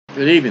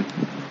Good evening.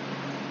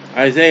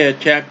 Isaiah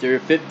chapter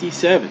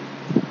 57.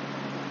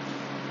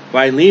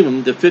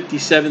 Philemon, the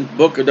 57th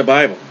book of the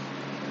Bible.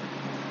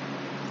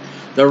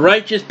 The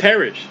righteous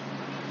perish,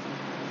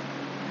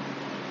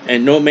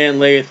 and no man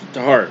layeth it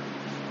to heart.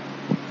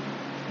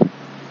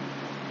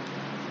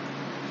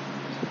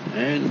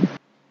 And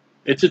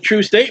it's a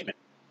true statement.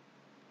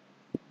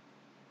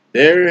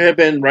 There have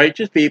been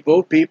righteous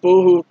people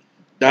who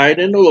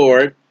died in the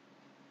Lord,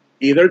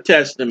 either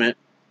testament,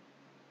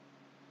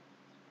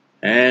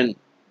 and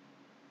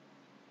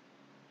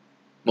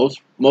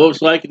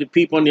most likely the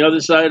people on the other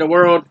side of the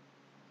world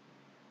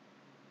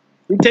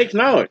who takes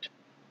knowledge.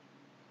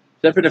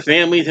 Except for the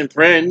families and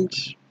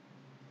friends,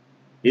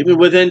 even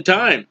within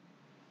time.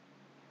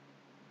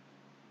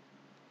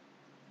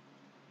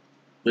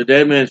 The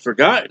dead man is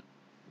forgotten.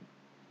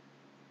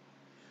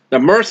 The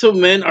merciful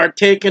men are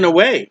taken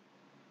away,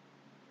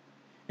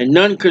 and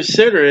none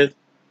considereth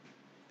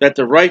that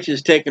the righteous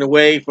is taken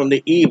away from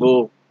the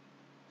evil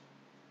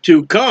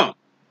to come.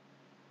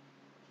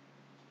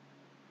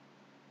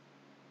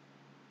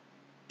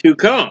 To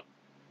come.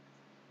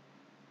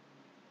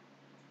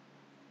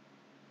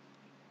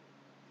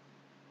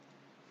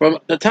 From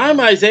the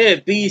time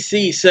Isaiah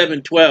BC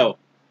 712,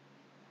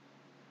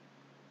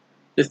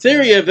 the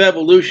theory of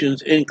evolution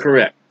is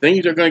incorrect.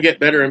 Things are going to get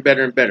better and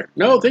better and better.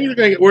 No, things are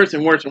going to get worse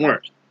and worse and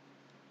worse.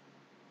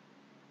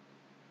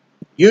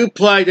 You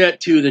apply that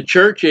to the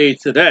church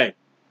age today.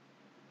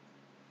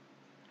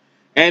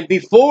 And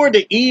before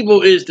the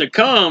evil is to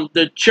come,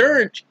 the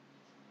church,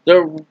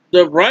 the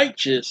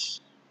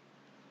righteous,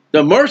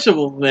 the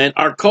merciful men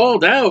are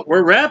called out.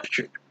 We're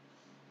raptured.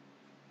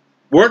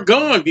 We're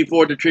gone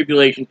before the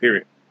tribulation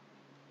period.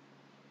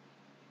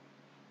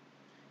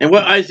 And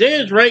what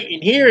Isaiah is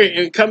writing here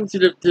and coming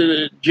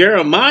to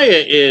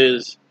Jeremiah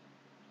is,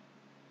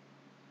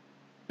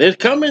 there's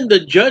coming the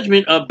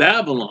judgment of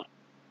Babylon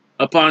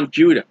upon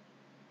Judah.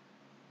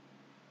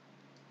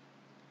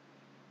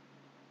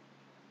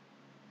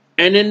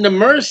 And in the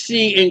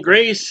mercy and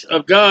grace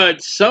of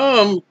God,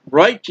 some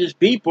righteous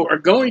people are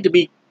going to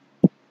be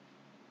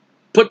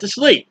put to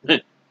sleep.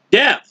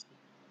 Death.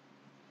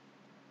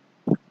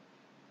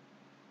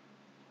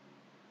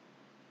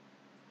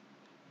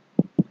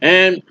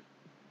 And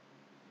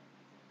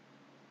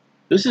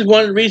this is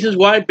one of the reasons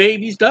why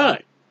babies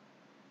die.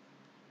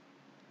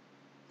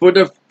 For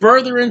the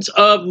furtherance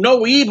of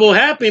no evil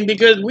happening,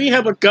 because we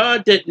have a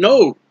God that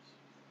knows.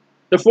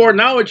 The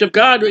foreknowledge of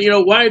God,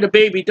 why the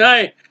baby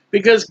died?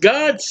 Because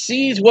God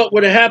sees what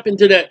would have happened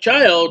to that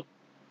child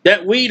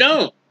that we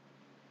don't.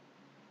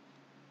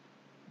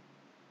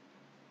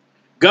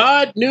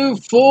 God knew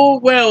full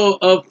well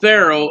of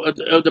Pharaoh,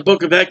 of the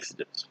book of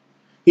Exodus.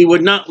 He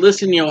would not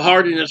listen,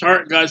 hard in his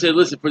heart. God said,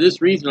 listen, for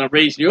this reason I've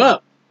raised you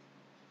up.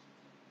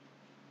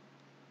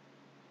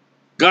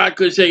 God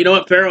could say, you know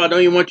what, Pharaoh, I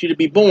don't even want you to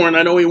be born.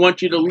 I don't even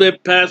want you to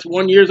live past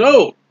 1 year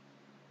old.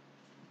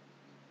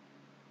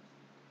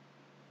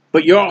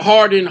 But your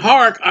hardened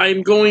heart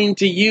I'm going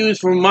to use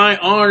for my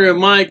honor and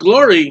my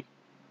glory.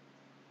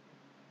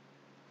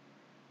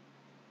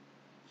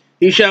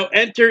 He shall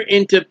enter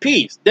into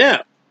peace,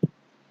 death.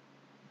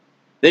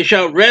 They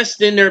shall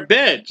rest in their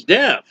beds,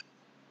 death.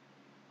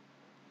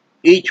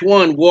 Each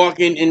one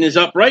walking in his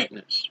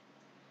uprightness.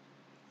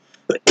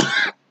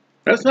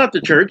 That's not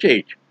the church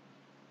age.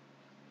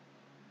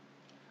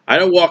 I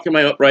don't walk in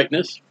my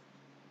uprightness.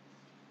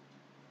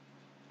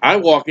 I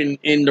walk in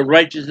the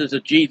righteousness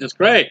of Jesus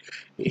Christ.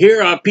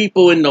 Here are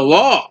people in the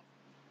law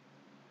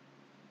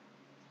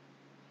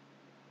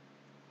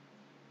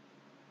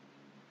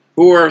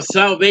who are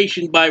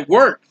salvation by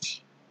works.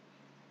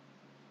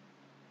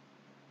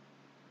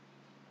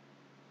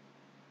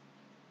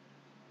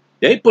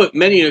 They put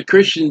many of the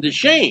Christians to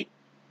shame.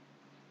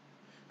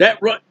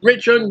 That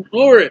rich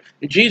unglorious,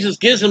 Jesus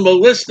gives them a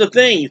list of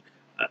things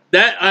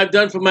that I've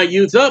done for my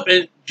youth up,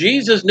 and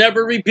Jesus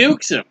never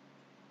rebukes him.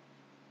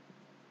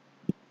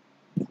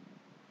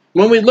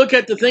 When we look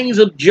at the things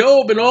of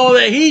Job and all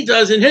that he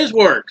does in his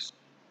works,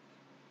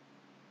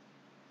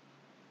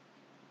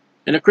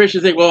 and the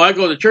Christians think, well, I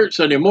go to church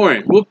Sunday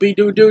morning.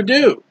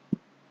 Whoopie-doo-doo-doo.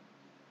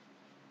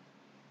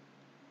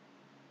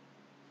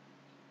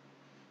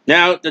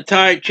 Now the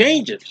tide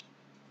changes.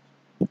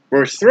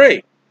 Verse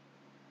 3.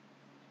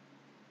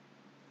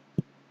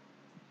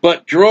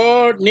 But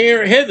draw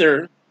near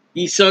hither,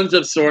 ye sons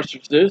of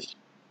sorceresses.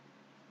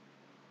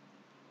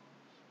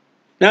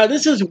 Now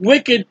this is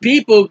wicked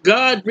people.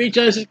 God reached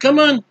out and says, come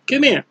on,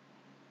 come here.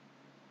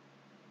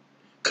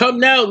 Come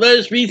now, let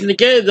us reason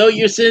together. Though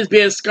your sins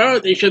be as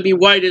scarlet, they shall be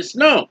white as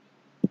snow.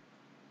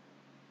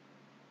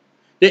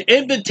 The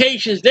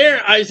invitation's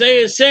there.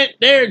 Isaiah sent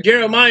there.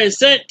 Jeremiah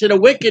sent to the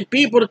wicked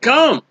people to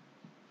come.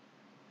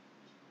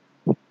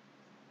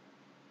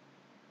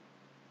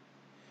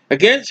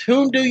 Against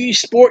whom do ye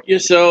sport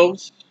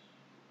yourselves?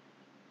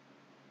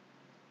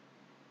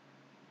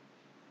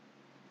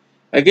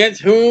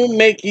 Against whom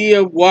make ye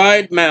a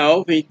wide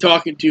mouth? He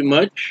talking too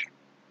much.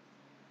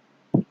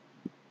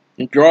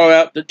 And draw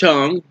out the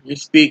tongue. You're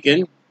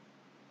speaking.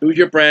 Who's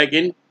you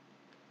bragging?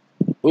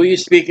 Who you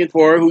speaking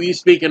for? Who you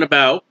speaking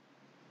about?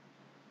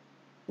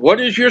 What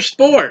is your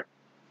sport?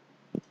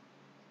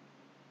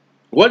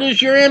 What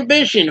is your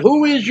ambition?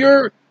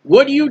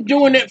 What are you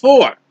doing it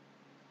for?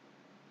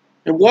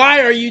 And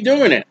why are you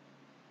doing it?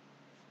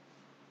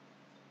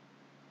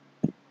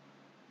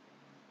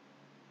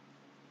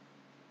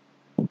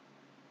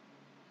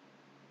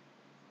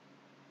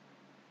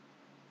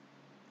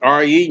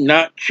 Are ye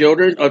not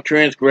children of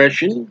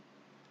transgression,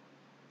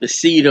 the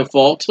seed of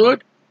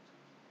falsehood?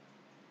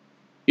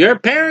 Your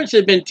parents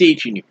have been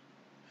teaching you.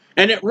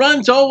 And it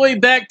runs all the way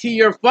back to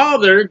your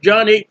father,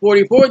 John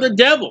 8:44, the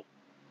devil.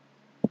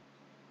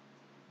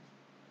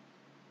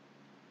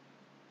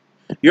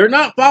 You're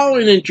not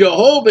following in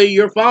Jehovah,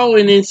 you're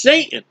following in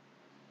Satan.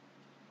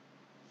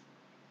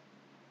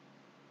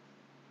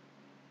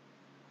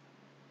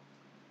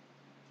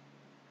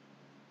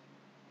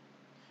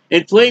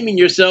 Inflaming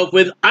yourself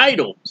with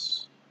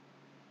idols.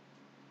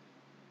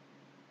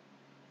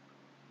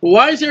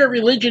 Why is there a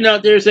religion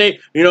out there saying,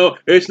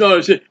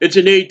 it's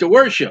an aid to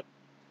worship?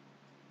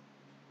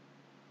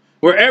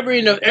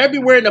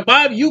 Everywhere in the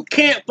Bible, you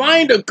can't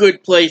find a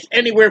good place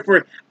anywhere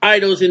for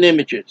idols and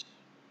images.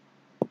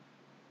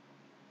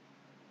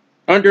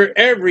 Under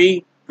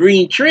every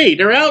green tree.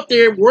 They're out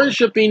there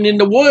worshiping in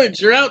the woods.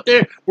 They're out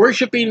there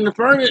worshiping in the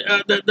forest.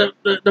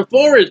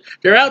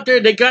 They're out there,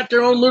 they got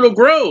their own little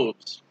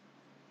groves.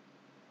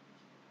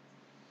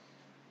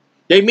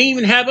 They may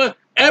even have a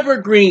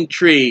evergreen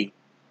tree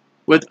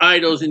with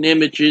idols and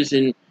images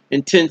and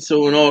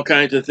tinsel and all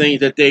kinds of things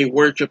that they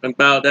worship and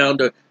bow down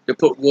to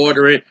put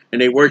water in,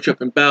 and they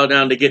worship and bow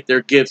down to get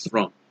their gifts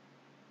from.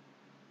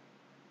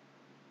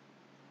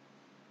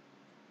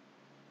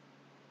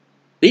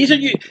 These are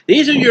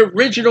your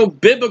original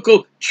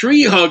biblical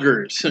tree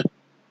huggers.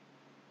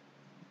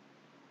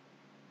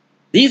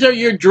 These are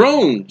your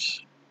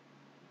drones.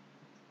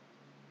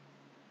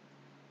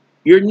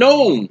 Your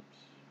gnomes.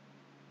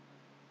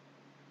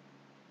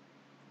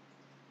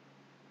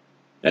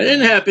 That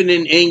didn't happen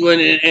in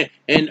England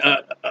and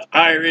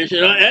Irish.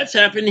 That's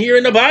happened here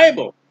in the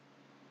Bible.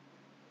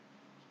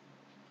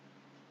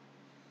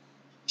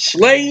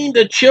 Slaying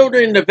the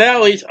children in the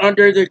valleys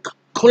under the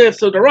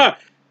cliffs of the rock.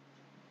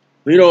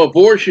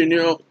 Abortion,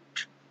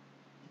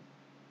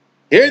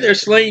 Here they're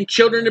slaying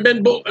children that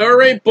have been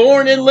already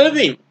born and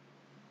living.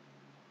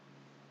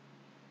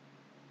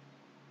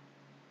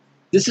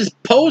 This is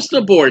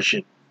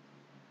post-abortion.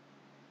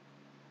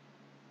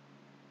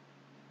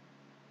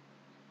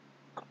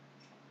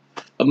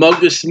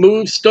 Among the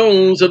smooth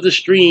stones of the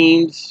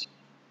streams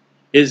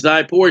is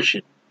thy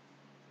portion.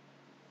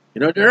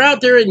 They're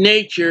out there in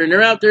nature, and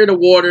they're out there in the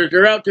waters,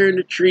 they're out there in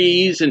the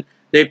trees, and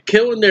they're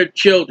killing their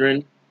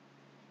children.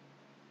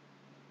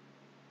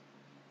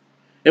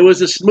 It was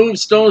the smooth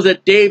stones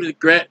that David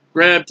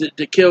grabbed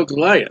to kill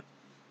Goliath.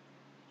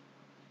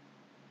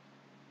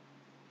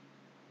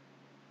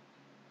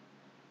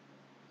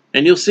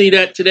 And you'll see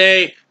that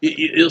today.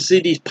 You'll see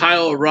these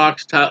pile of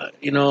rocks,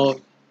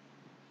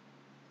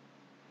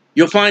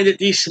 You'll find that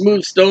these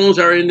smooth stones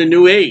are in the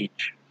New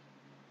Age.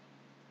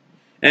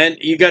 And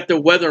you got the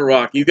weather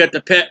rock. You got the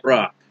pet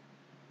rock.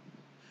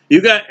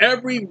 You got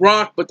every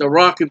rock but the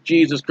rock of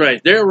Jesus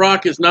Christ. Their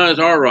rock is not as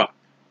our rock.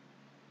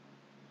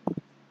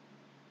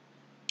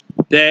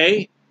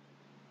 They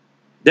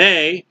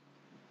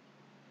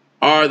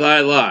are thy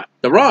lot.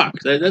 The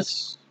rocks.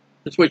 That's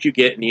what you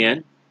get in the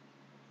end.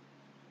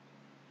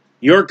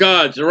 Your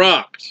gods, the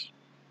rocks.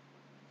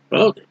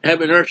 Well,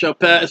 heaven and earth shall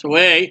pass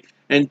away.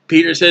 And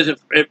Peter says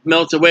if it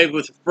melts away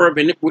with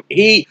fervent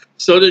heat,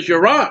 so does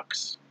your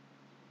rocks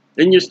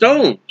and your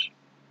stones.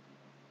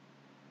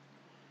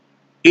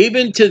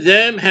 Even to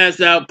them hast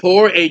thou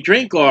poured a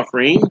drink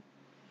offering,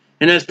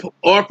 and hast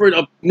offered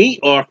a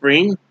meat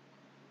offering.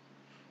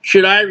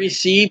 Should I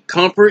receive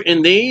comfort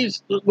in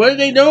these? What are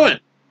they doing?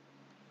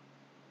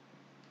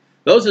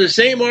 Those are the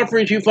same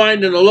offerings you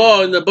find in the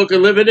law in the book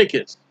of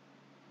Leviticus.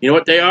 You know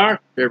what they are?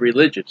 They're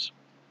religious.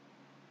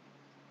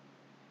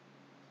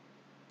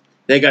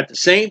 They got the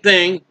same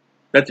thing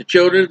that the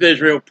children of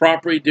Israel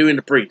properly do in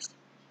the priest.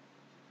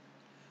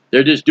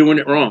 They're just doing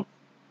it wrong.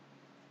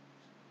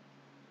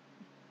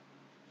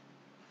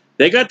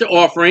 They got the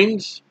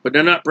offerings, but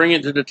they're not bringing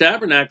it to the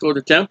tabernacle,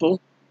 the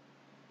temple.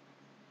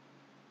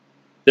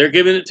 They're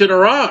giving it to the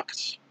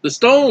rocks, the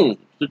stones,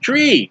 the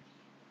trees.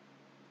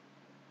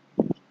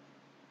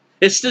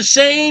 It's the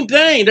same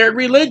thing. They're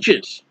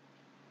religious.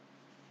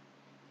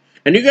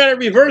 And you got a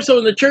reversal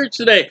in the church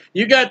today.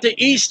 You got the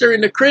Easter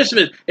and the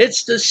Christmas.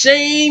 It's the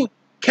same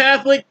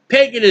Catholic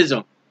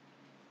paganism.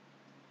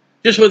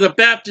 Just with a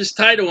Baptist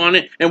title on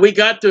it. And we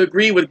got to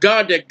agree with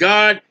God that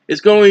God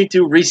is going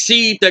to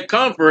receive the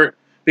comfort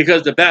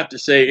because the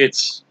Baptists say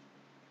it's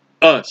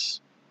us.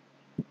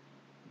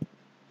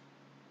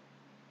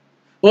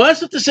 Well,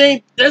 that's what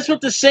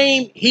the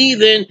same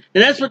heathen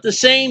and that's what the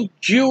same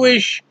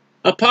Jewish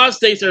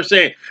apostates are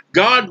saying.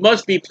 God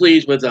must be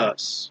pleased with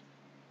us.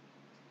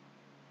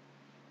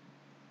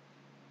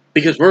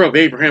 Because we're of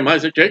Abraham,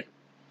 Isaac, Jacob.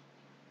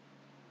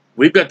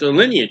 We've got the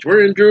lineage.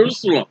 We're in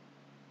Jerusalem.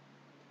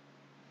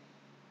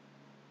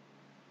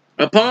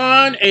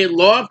 Upon a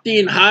lofty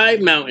and high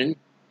mountain,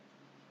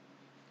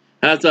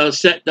 Hast thou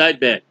set thy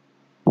bed?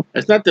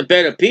 That's not the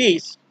bed of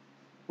peace.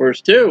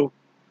 Verse 2.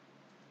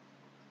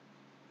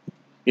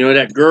 You know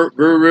that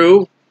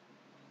guru?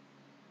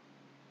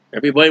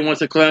 Everybody wants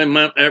to climb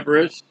Mount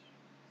Everest.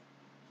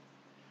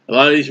 A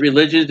lot of these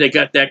religions, they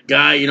got that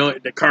guy, you know,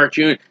 the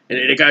cartoon,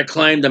 and they got to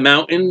climb the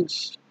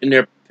mountains in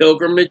their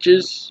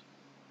pilgrimages,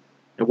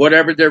 and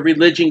whatever their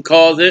religion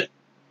calls it.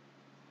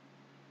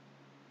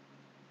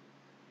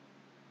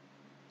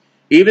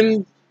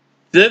 Even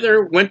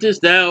thither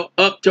wentest thou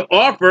up to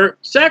offer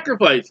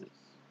sacrifices.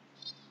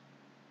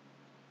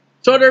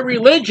 So they're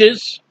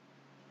religious,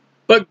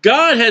 but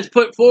God has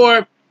put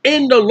forth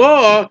in the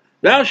law,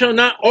 thou shalt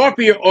not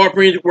offer your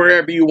offerings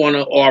wherever you want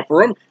to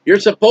offer them. You're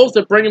supposed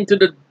to bring them to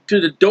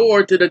the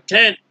door, to the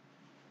tent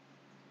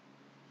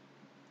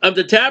of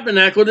the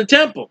tabernacle, the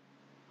temple.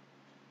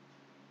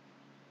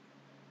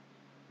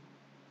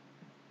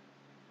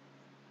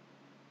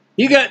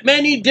 You got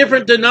many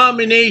different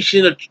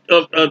denominations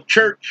of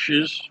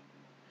churches,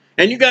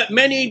 and you got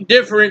many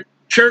different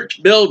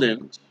church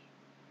buildings,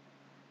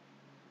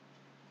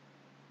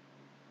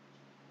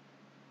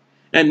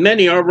 and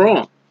many are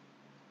wrong.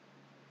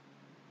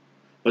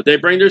 But they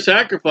bring their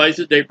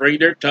sacrifices, they bring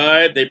their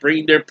tithe, they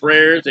bring their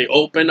prayers, they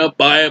open a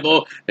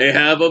Bible, they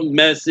have a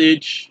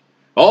message,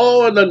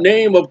 all in the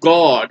name of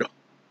God.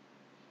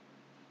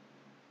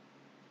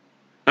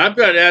 I've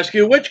got to ask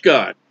you, which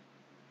God?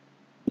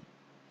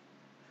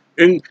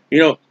 And, you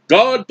know,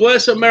 God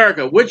bless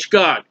America. Which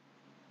God?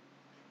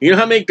 You know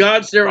how many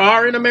gods there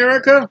are in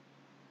America?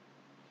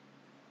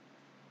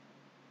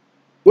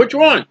 Which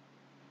one?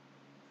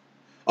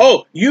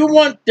 Oh, you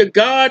want the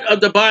God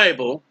of the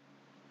Bible.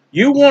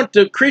 You want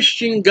the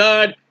Christian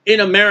God in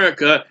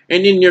America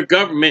and in your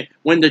government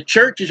when the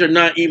churches are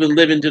not even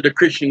living to the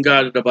Christian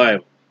God of the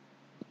Bible.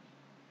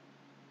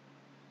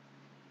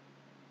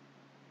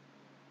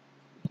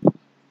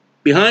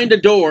 Behind the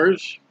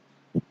doors,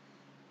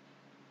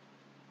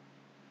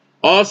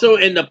 also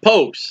in the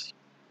posts,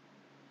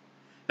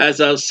 as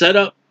thou set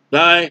up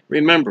thy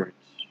remembrance.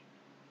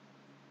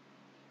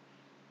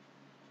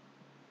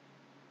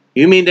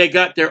 You mean they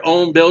got their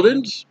own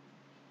buildings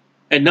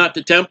and not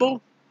the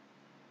temple?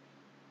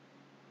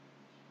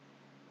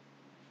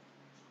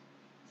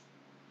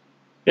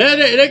 Yeah,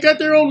 they got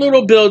their own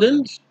little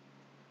buildings.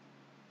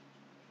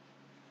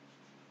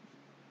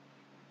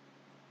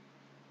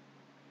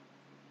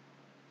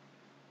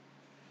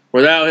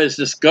 For thou hast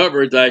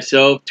discovered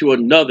thyself to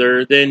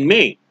another than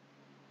me.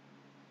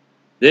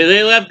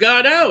 They left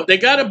God out. They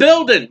got a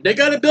building. They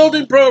got a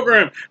building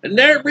program. And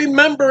they're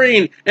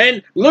remembering.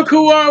 And look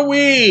who are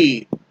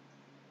we.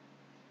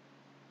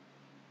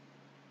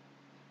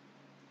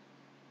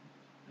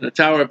 In the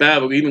Tower of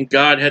Babel, even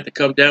God had to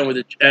come down with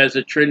it as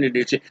a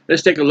Trinity.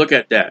 Let's take a look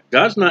at that.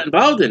 God's not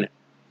involved in it.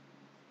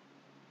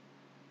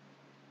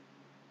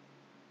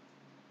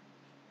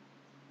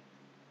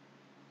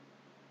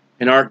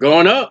 And art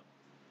going up.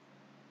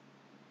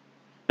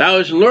 Thou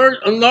hast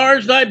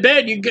enlarged thy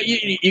bed. You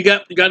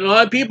got a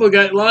lot of people. You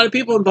got a lot of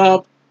people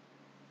involved.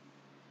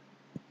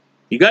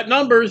 You got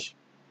numbers.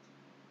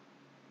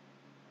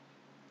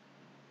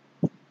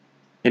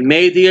 And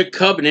made thee a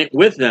covenant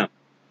with them.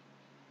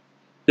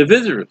 The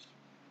visitors.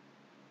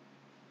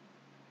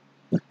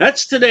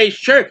 That's today's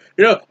church.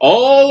 You know,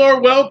 all are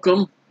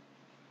welcome.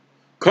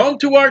 Come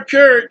to our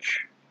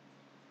church.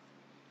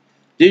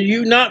 Did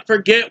you not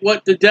forget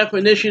what the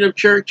definition of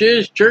church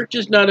is? Church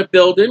is not a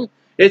building.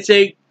 It's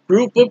a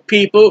group of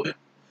people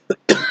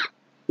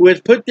who has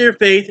put their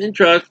faith and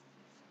trust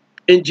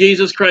in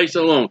Jesus Christ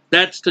alone.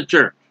 That's the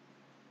church.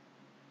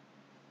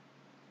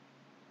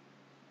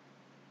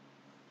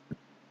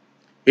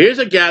 Here's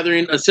a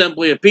gathering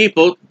assembly of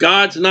people.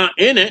 God's not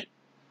in it.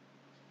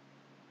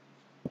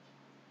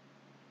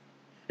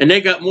 And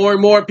they got more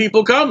and more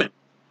people coming.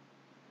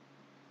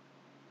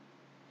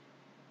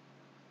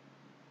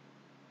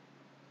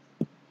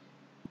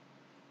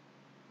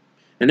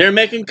 And they're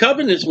making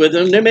covenants with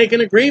them. They're making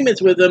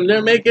agreements with them.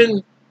 They're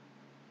making...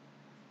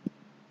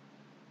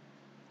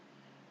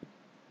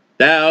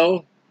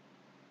 Thou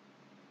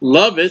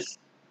lovest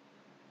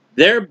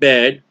their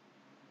bed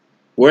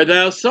where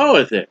thou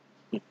sawest it.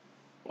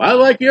 Well, I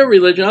like your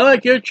religion. I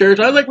like your church.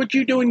 I like what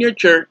you do in your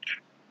church.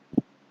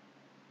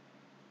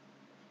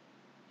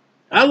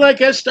 I like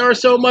Estar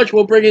so much,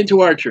 we'll bring it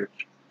into our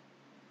church.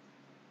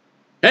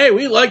 Hey,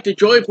 we like the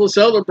joyful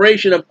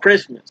celebration of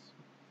Christmas.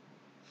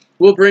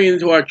 We'll bring it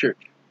into our church.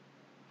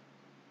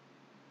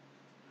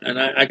 And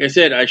like I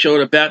said, I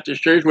showed a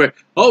Baptist church where,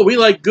 oh, we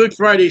like Good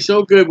Friday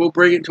so good, we'll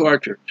bring it to our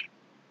church.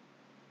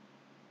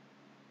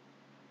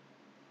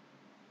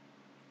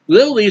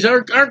 Lilies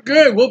are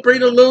good. We'll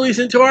bring the lilies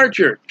into our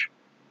church.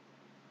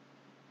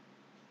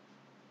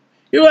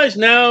 You realize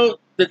now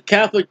the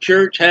Catholic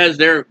Church has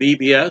their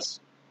VBS?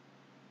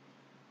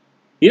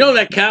 You know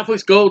that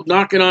Catholics go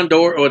knocking on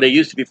doors, or they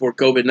used to before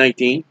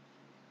COVID-19.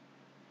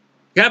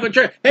 Catholic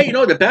Church, hey, you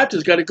know, the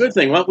Baptists got a good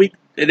thing. Why don't we,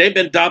 they've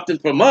been adopting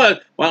from us,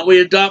 why don't we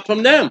adopt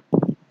from them?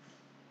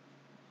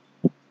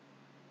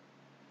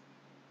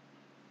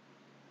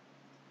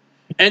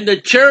 And the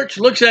church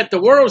looks at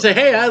the world and say,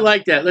 hey, I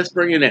like that. Let's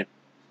bring it in.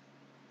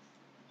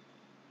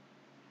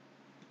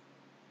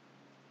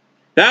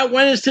 Thou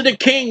wentest to the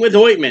king with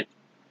ointment,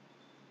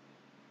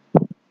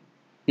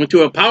 and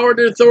to empower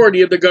the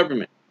authority of the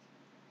government,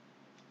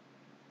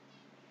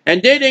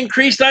 and did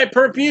increase thy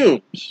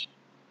perfumes,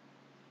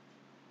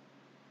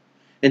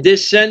 and did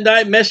send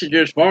thy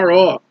messengers far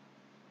off,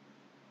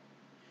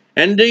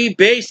 and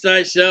debase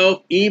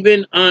thyself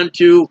even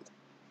unto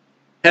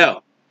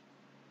hell.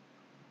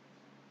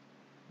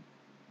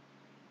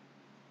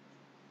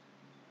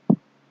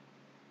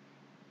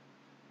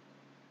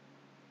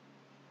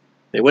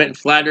 They went and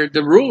flattered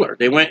the ruler.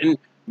 They went and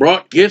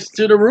brought gifts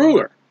to the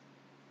ruler.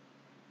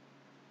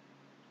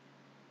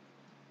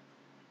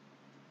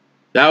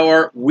 Thou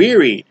art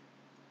wearied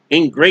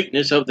in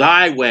greatness of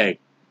thy way.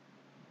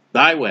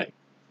 Thy way.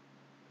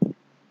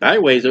 Thy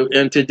ways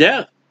unto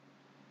death.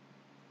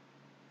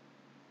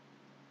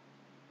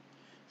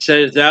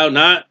 Says thou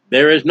not,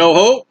 there is no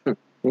hope?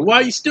 Why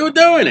are you still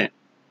doing it?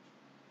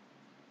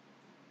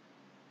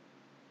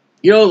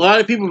 You know, a lot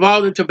of people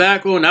involved in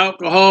tobacco and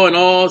alcohol and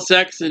all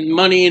sex and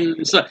money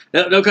and stuff.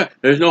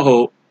 There's no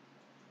hope.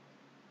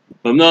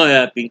 I'm not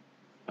happy.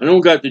 I don't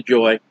got the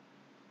joy.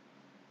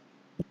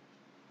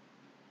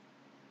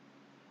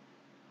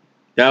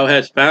 Thou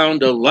hast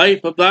found the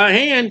life of thy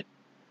hand.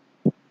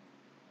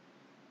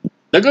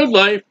 The good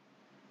life.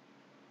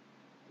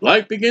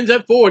 Life begins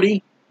at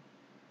 40.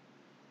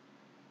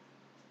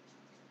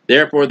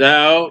 Therefore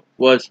thou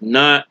wast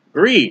not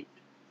grieved.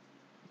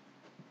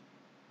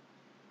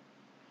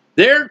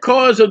 Their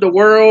cause of the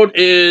world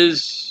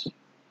is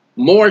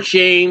more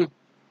shame,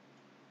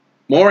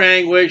 more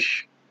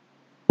anguish.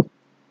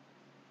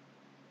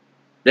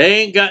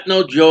 They ain't got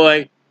no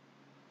joy.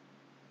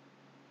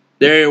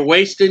 They're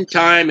wasting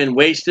time and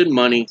wasting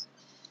money.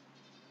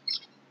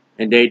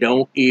 And they're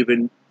not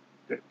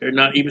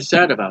even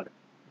sad about it.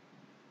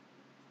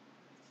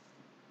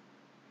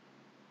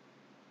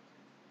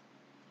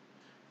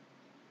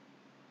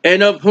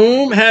 And of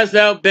whom hast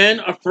thou been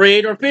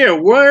afraid or fear?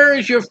 Where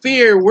is your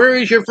fear? Where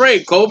is your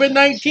afraid?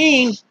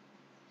 COVID-19.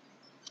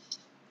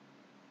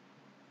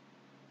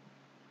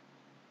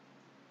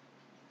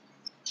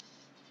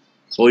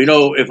 Well, you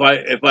know, if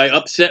I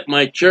upset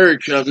my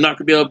church, I'm not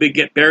gonna be able to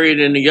get buried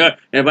in the yard.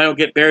 And if I don't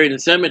get buried in the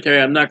cemetery,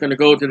 I'm not gonna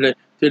go to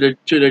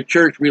the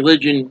church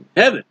religion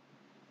heaven.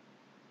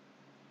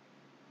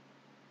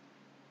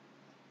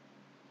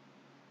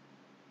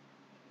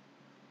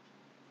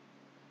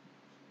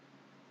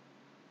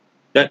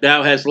 That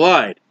thou hast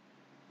lied.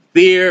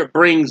 Fear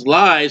brings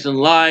lies, and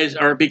lies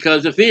are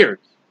because of fear.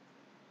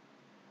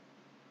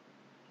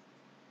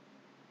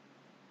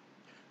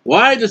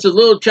 Why does a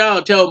little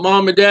child tell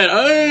mom and dad,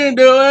 I didn't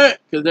do it?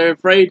 Because they're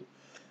afraid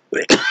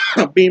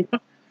of being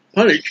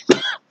punished.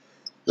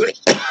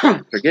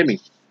 Forgive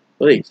me,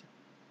 please.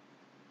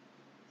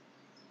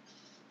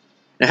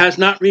 It has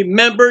not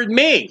remembered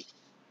me.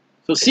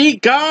 So see,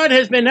 God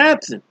has been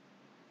absent.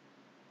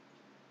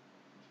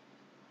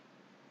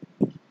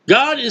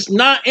 God is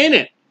not in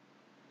it.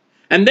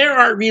 And there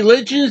are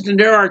religions and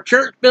there are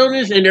church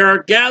buildings and there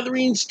are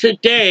gatherings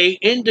today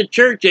in the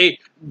church.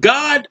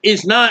 God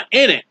is not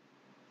in it.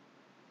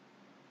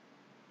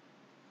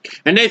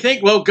 And they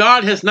think, well,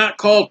 God has not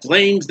called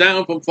flames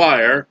down from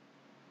fire.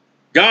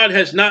 God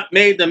has not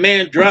made the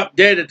man drop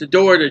dead at the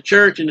door of the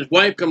church and his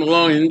wife come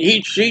along and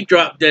she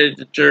dropped dead at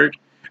the church.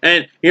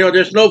 And, you know,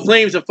 there's no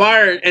flames of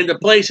fire and the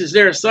place is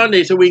there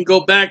Sunday so we can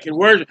go back and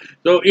worship.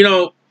 So, you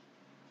know,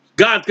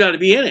 God's got to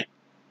be in it.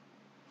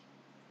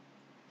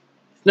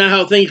 It's not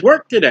how things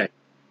work today.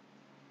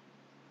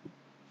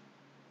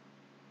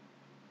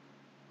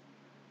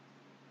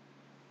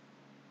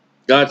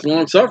 God's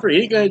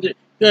long-suffering.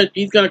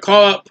 He's going to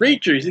call out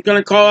preachers. He's going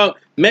to call out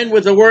men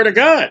with the word of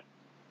God.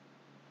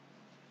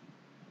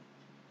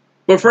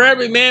 But for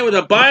every man with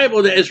a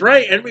Bible that is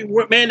right, every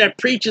man that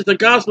preaches the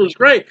gospel is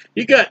right,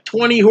 you got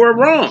 20 who are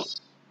wrong.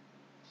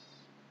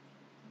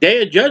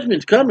 Day of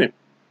judgment's coming.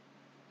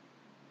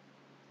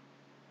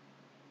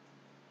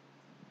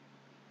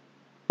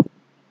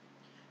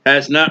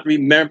 Has not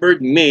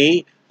remembered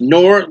me,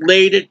 nor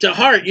laid it to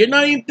heart. You're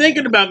not even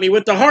thinking about me.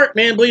 With the heart,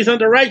 man believes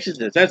unto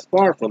righteousness. That's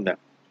far from them.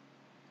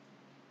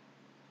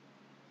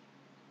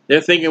 They're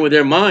thinking with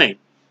their mind.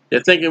 They're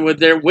thinking with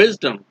their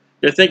wisdom.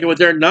 They're thinking with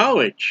their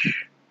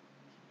knowledge.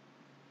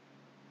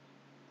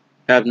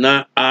 Have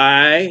not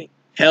I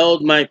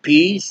held my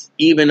peace,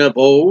 even of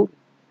old?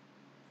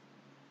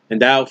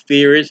 And thou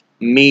fearest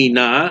me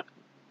not?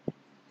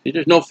 See,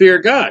 there's no fear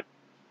of God.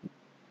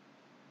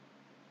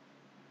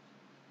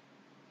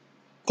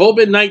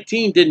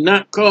 COVID-19 did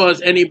not cause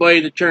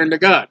anybody to turn to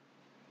God.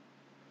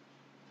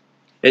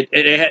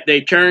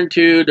 They turned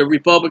to the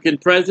Republican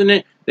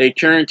president. They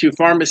turned to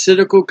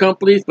pharmaceutical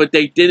companies, but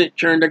they didn't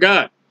turn to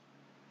God.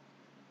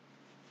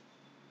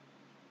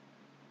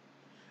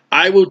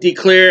 I will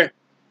declare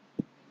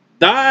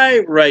thy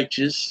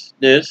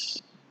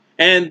righteousness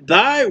and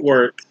thy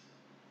works,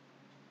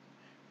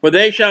 for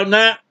they shall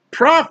not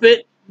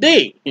profit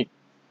thee.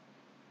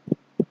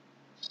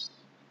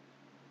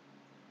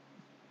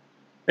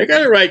 They They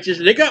got a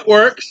righteousness. They got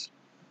works.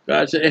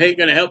 God said, it ain't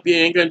going to help you. It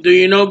ain't going to do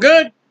you no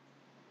good.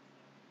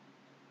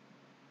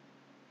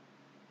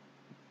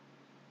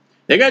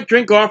 They got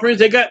drink offerings.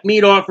 They got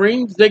meat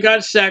offerings. They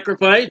got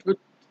sacrifice. But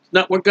it's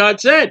not what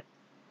God said.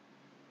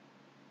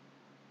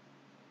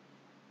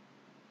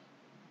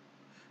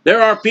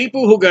 There are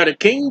people who got a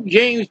King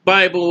James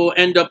Bible who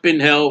end up in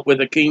hell with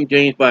a King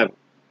James Bible.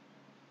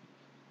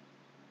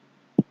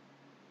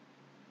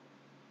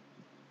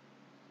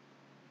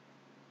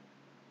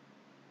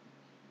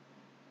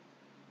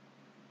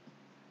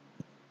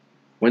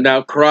 When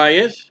thou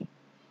criest,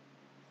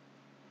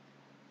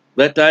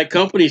 let thy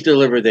companies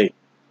deliver thee.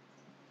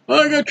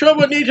 Oh, I got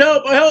trouble, I need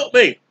help, help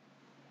me.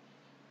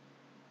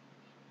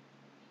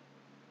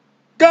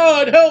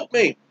 God, help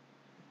me.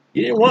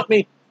 You didn't want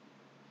me.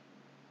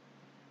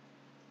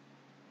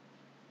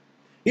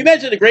 You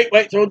mentioned the great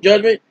white throne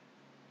judgment.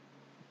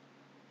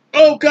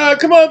 Oh, God,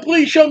 come on,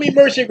 please show me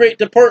mercy, great.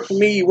 Depart from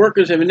me, you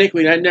workers of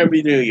iniquity, I never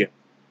knew you.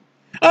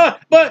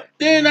 But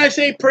then I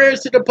say prayers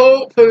to the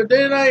Pope,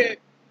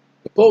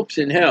 the Pope's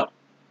in hell.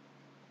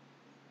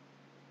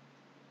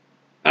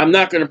 I'm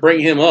not going to bring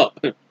him up.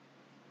 I've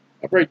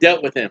already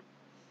dealt with him.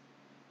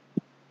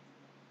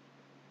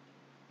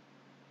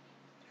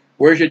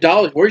 Where's your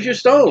dollars? Where's your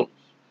stones?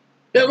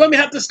 Yeah, let me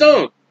have the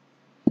stone.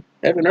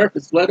 Heaven and earth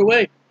is fled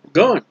away. I'm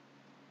gone.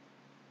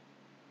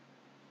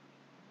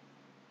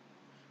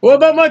 What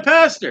about my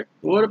pastor?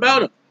 What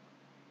about him?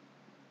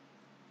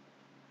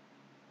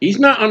 He's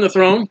not on the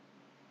throne.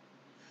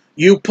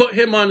 You put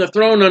him on the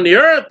throne on the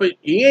earth, but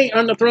he ain't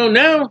on the throne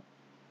now.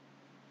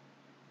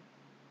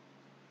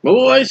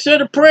 Well, I said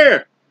a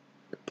prayer.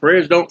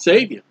 Prayers don't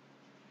save you.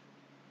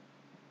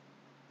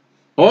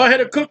 Oh, I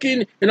had a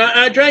cookie and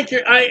I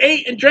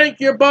ate and drank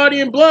your body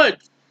and blood.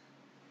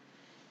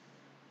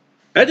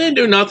 That didn't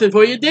do nothing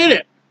for you, did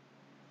it?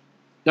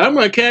 I'm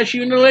going to cast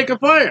you in the lake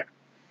of fire.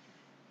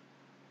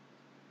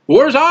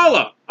 Where's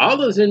Allah?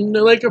 Allah's in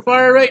the lake of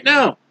fire right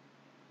now.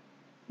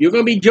 You're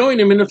going to be joining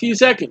him in a few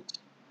seconds.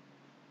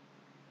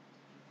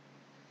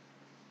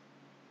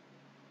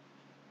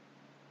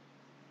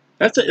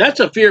 That's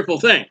a fearful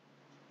thing.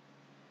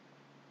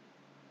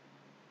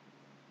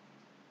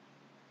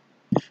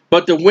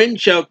 But the wind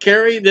shall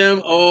carry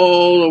them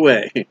all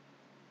away.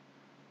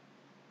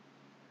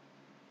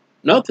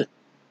 Nothing.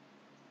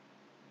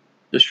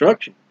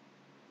 Destruction.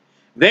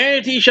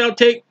 Vanity shall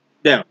take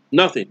them.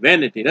 Nothing.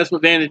 Vanity. That's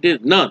what vanity is.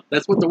 None.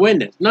 That's what the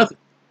wind is. Nothing.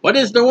 What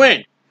is the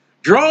wind?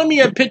 Draw me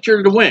a picture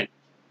of the wind.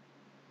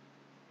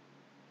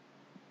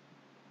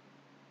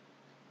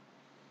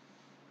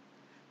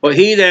 But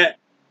he that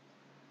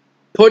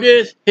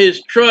putteth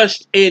his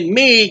trust in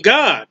me,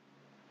 God,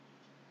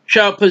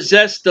 shall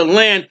possess the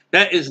land.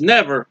 That is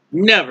never,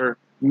 never,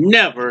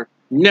 never,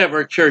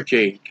 never church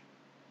age.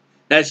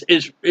 That's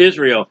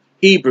Israel,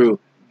 Hebrew,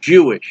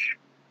 Jewish.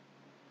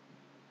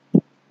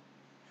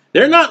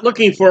 They're not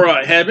looking for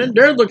a heaven.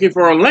 They're looking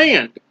for a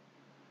land.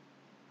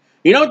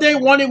 You know what they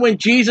wanted when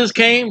Jesus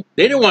came?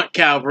 They didn't want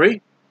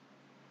Calvary.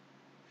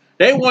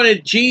 They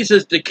wanted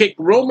Jesus to kick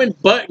Roman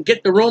butt and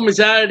get the Romans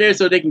out of there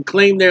so they can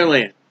claim their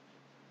land.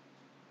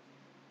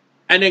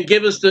 And then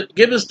give us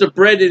the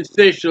bread and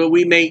fish so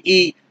we may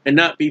eat and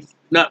not be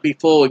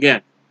full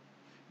again.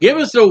 Give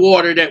us the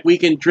water that we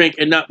can drink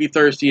and not be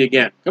thirsty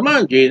again. Come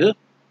on, Jesus.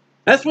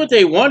 That's what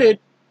they wanted.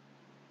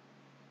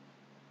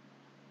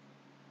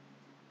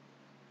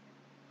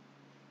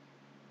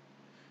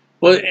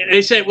 Well,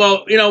 they say,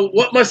 well, you know,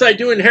 what must I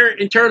do to inherit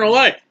eternal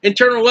life?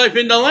 Eternal life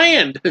in the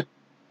land. That's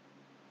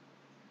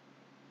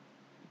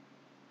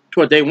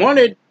what they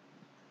wanted.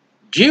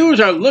 Jews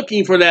are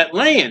looking for that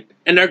land,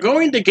 and they're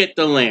going to get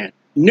the land,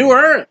 new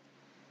earth,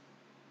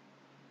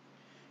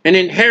 and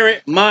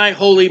inherit my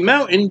holy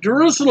mountain,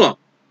 Jerusalem.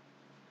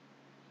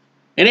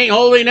 It ain't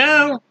holy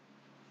now.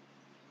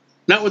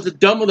 Not with the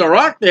dome of the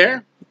rock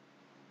there.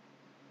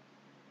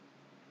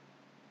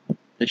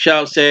 It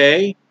shall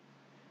say,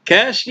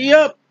 cast ye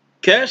up,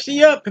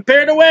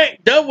 prepare the way,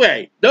 the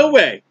way, the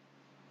way.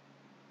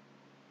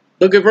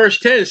 Look at verse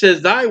 10, it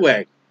says, thy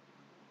way.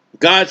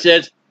 God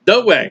says,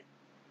 the way,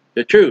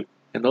 the truth,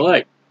 and the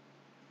light.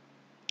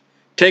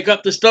 Take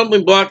up the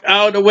stumbling block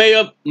out of the way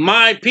of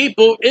my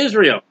people,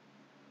 Israel.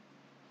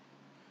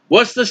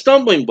 What's the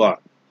stumbling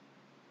block?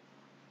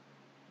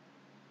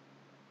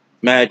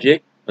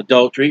 Magic,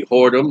 adultery,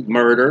 whoredom,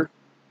 murder,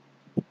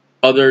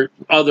 other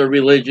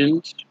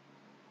religions.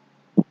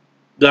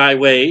 Thy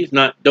ways,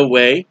 not the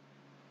way.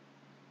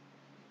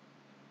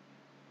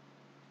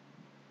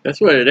 That's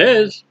what it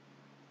is.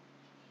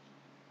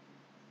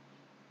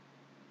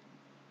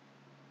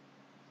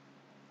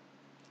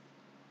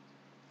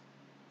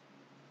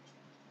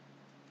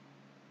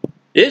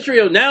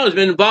 Israel now has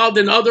been involved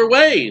in other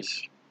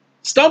ways.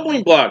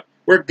 Stumbling block,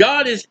 where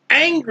God is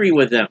angry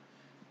with them.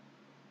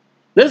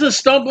 There's a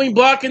stumbling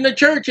block in the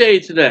church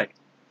age today.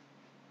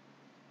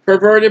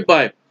 Perverted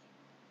Bible.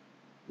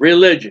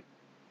 Religion.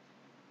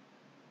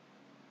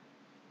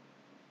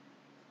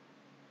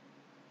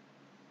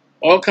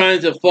 All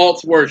kinds of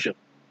false worship.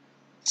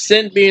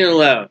 Sin being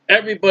allowed.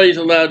 Everybody's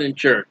allowed in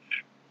church.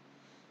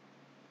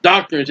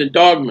 doctrines and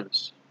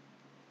dogmas.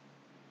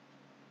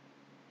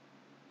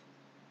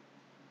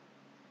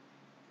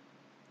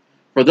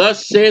 For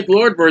thus saith the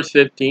Lord, verse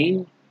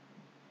 15,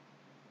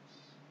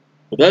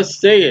 for thus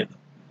saith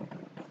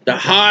the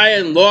high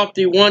and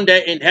lofty one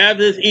that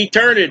inhabiteth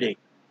eternity.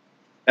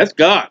 That's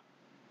God.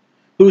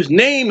 Whose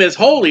name is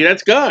holy.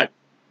 That's God.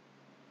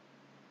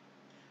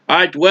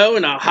 I dwell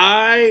in a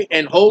high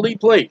and holy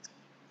place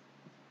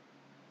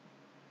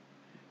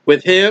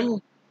with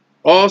him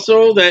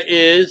also that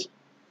is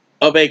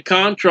of a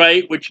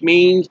contrite, which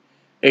means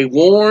a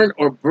worn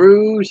or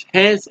bruised,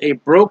 hence a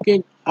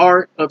broken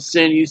heart of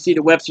sin. You see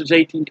the Webster's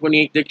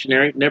 1828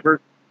 dictionary, never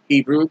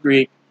Hebrew or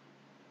Greek.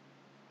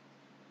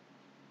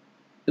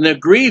 And the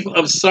grief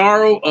of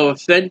sorrow of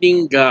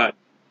offending God.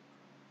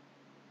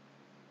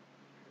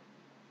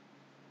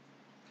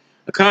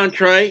 A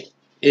contrite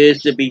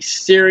is to be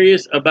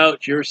serious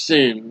about your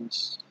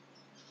sins,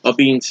 of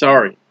being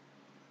sorry.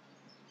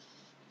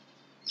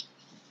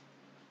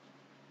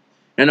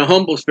 And a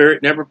humble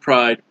spirit, never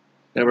pride,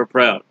 never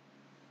proud.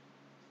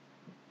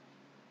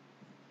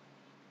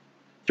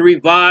 To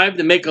revive,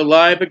 to make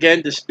alive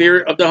again the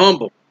spirit of the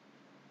humble.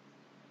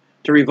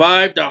 To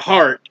revive the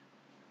heart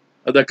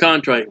of the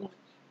contrite one.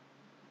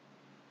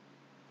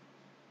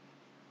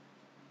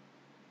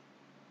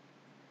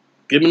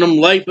 Giving them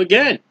life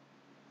again.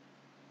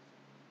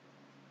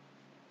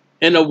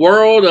 In a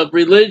world of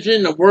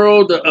religion, a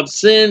world of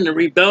sin, a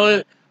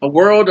rebellion, a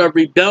world of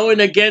rebellion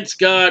against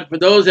God for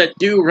those that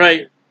do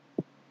right,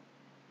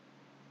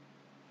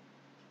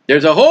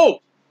 there's a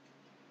hope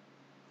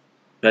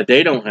that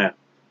they don't have.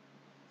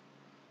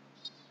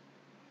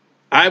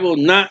 I will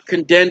not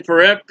contend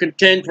forever. I'm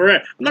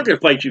not going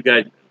to fight you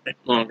guys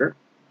longer.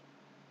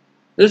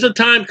 There's a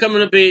time coming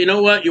to be, you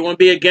know what? You want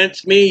to be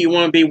against me? You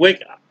want to be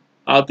wicked?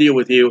 I'll deal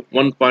with you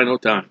one final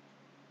time.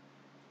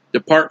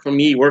 Depart from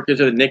ye,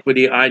 workers of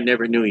iniquity, I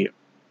never knew you.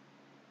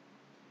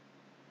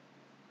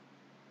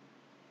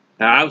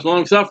 Now, I was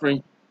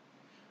long-suffering.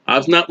 I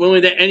was not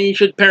willing that any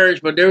should perish,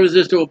 but there was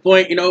this to a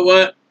point, you know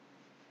what?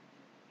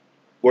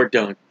 We're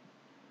done.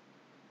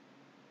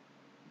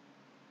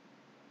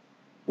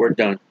 We're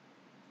done.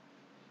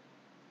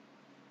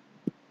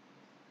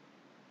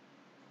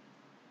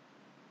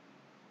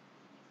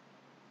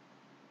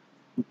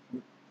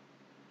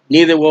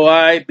 Neither will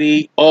I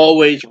be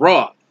always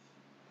wroth.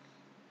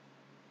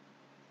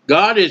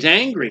 God is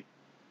angry.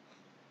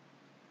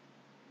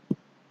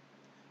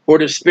 For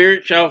the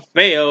spirit shall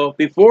fail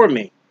before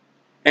me,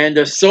 and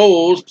the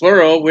souls,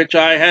 plural, which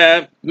I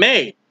have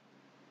made.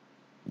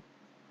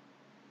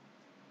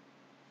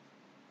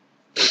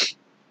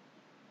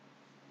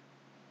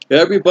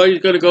 Everybody's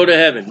going to go to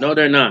heaven. No,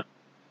 they're not.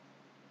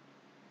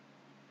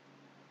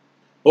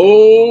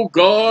 Oh,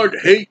 God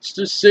hates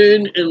the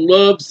sin and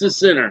loves the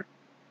sinner.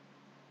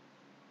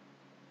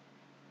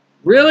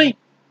 Really?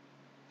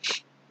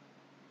 It's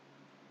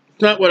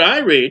not what I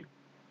read.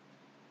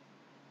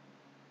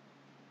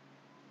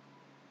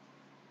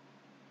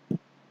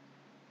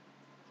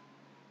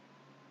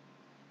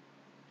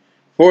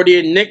 For the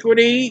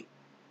iniquity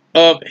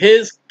of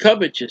his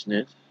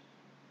covetousness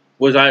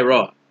was I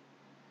wroth.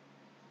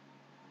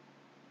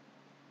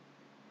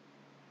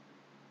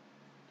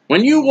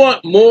 When you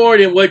want more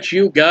than what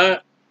you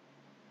got,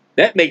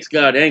 that makes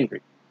God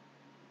angry.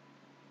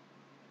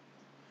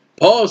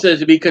 Paul says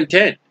to be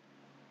content.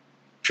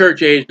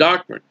 Church age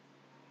doctrine.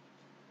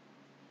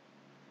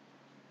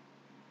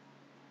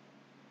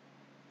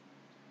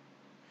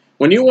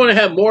 When you want to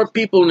have more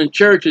people in the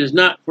church, it's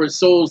not for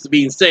souls to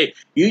be saved.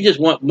 You just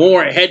want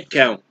more head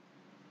count.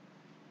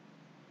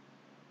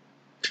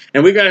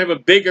 And we got to have a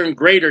bigger and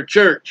greater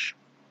church.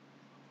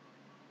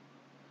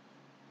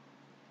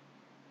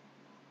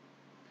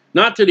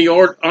 Not to the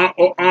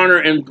honor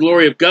and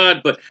glory of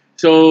God, but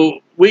so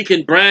we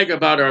can brag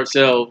about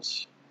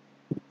ourselves.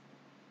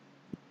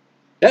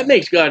 That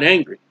makes God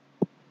angry.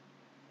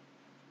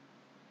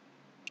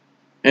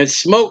 And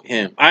smote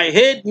him. I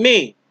hid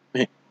me.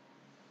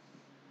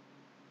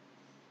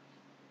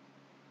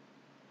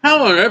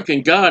 How on earth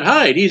can God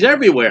hide? He's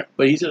everywhere.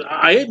 But he says,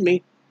 I hid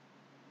me.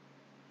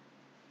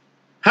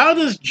 How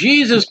does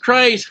Jesus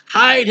Christ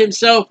hide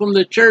himself from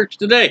the church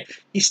today?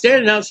 He's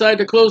standing outside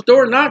the closed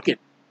door knocking.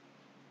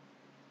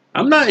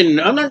 I'm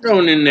not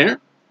going in there.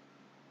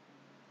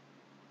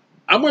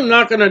 I'm going to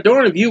knock on the door,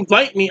 and if you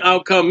invite me,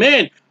 I'll come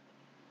in.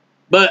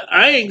 But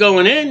I ain't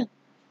going in.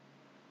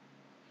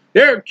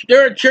 There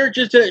are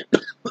churches that...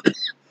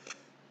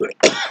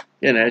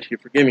 and ask you,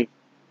 forgive me.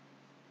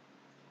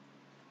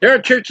 There are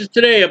churches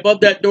today, above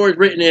that door is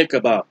written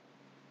Ichabod.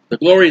 The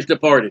glory is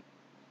departed.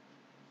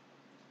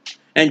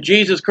 And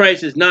Jesus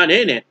Christ is not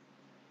in it.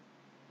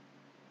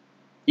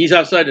 He's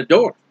outside the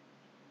door.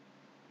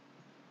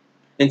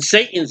 And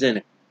Satan's in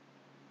it.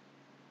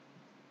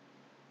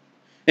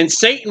 And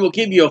Satan will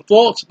give you a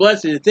false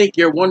blessing to think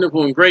you're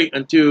wonderful and great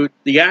until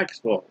the axe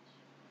falls.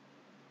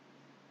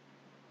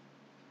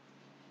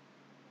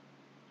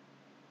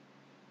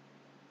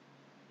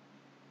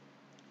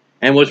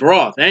 And was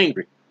wroth,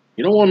 angry.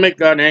 You don't want to make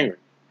God angry.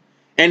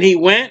 And he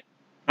went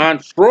on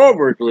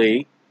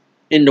frowardly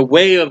in the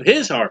way of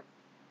his heart.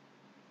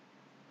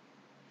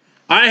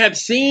 I have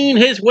seen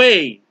his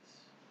ways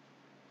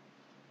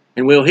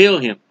and will heal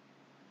him.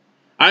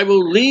 I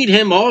will lead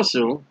him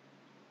also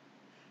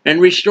and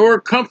restore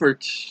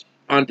comforts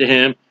unto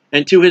him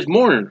and to his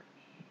mourners.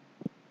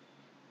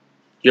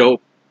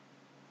 Job.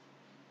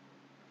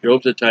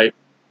 Job's a type.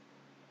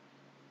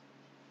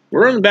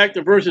 We're running back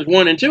to verses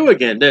 1 and 2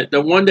 again.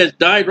 The one that's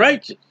died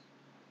righteous.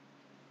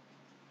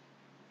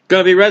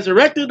 Going to be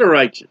resurrected the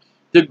righteous.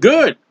 The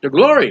good, the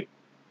glory.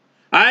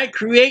 I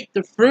create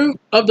the fruit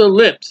of the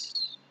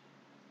lips.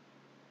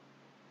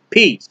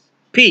 Peace.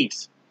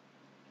 Peace.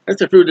 That's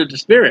the fruit of the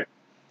Spirit.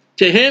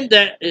 To him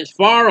that is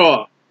far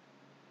off.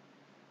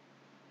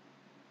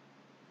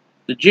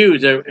 The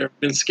Jews have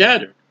been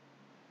scattered.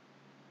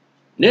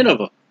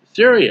 Nineveh,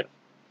 Syria,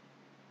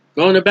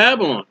 going to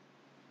Babylon.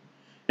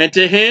 And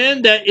to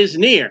him that is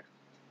near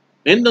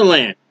in the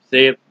land,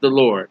 saith the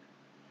Lord,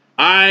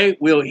 I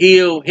will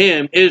heal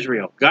him,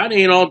 Israel. God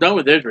ain't all done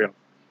with Israel.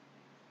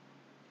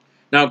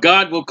 Now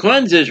God will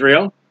cleanse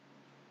Israel.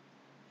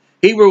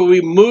 He will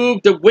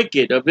remove the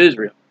wicked of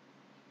Israel.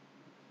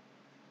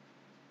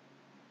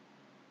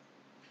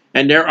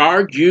 And there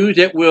are Jews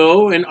that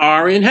will and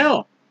are in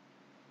hell.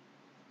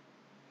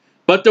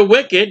 But the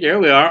wicked, there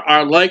we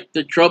are like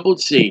the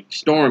troubled sea,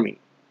 stormy,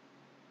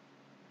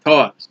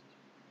 tossed,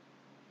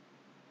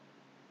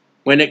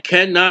 when it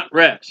cannot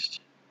rest,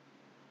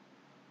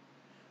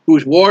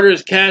 whose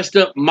waters cast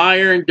up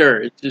mire and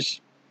dirt. It's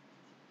just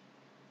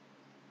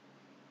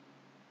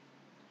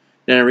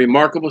a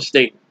remarkable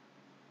statement.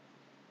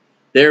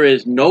 There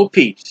is no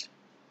peace,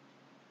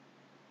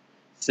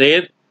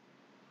 saith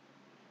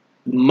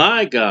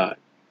my God,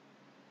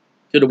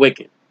 to the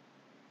wicked.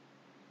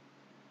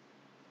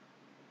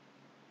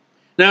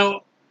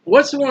 Now,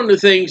 what's one of the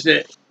things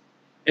that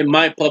in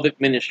my public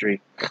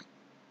ministry,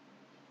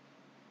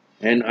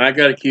 and I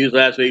got accused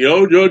last week,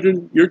 oh,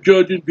 you're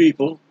judging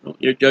people. No,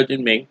 you're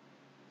judging me.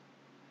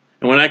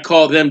 And when I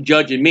call them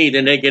judging me,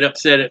 then they get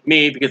upset at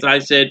me because I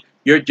said,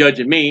 you're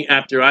judging me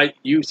after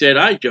you said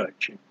I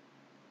judge.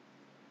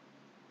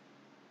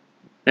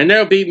 And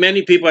there'll be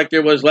many people like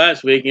there was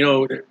last week,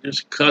 they're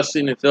just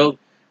cussing and so.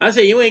 I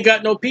say, you ain't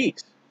got no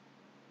peace.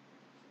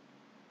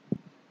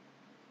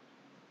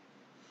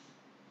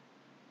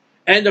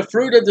 And the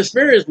fruit of the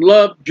Spirit is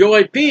love,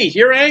 joy, peace.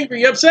 You're angry,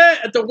 you're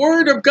upset at the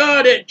word of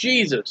God, at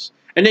Jesus.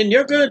 And then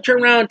you're going to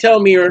turn around and tell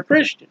me you're a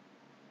Christian.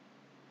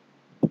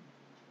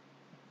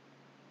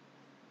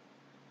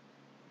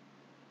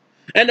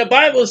 And the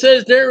Bible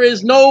says there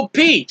is no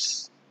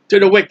peace to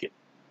the wicked.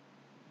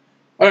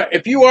 All right,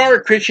 if you are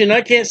a Christian,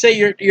 I can't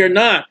say you're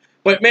not.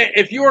 But man,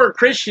 if you are a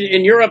Christian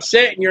and you're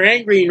upset and you're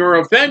angry and you're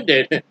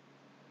offended,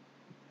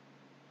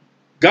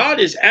 God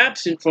is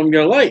absent from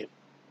your life.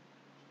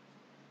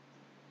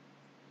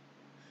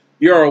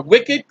 You're a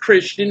wicked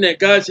Christian that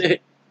God said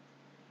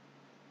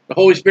the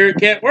Holy Spirit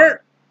can't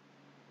work.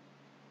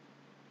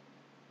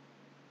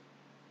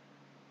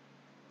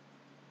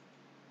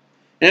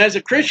 And as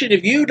a Christian,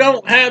 if you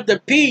don't have the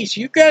peace,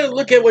 you've got to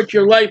look at what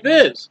your life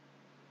is.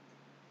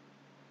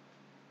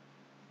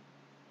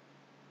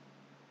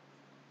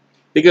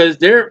 Because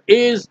there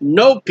is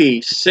no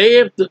peace,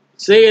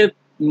 saith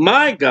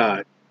my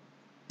God,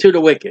 to the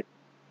wicked.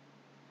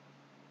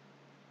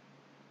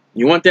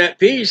 You want that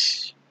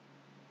peace?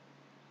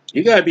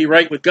 You got to be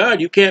right with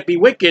God. You can't be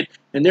wicked.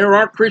 And there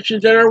are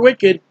Christians that are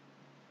wicked.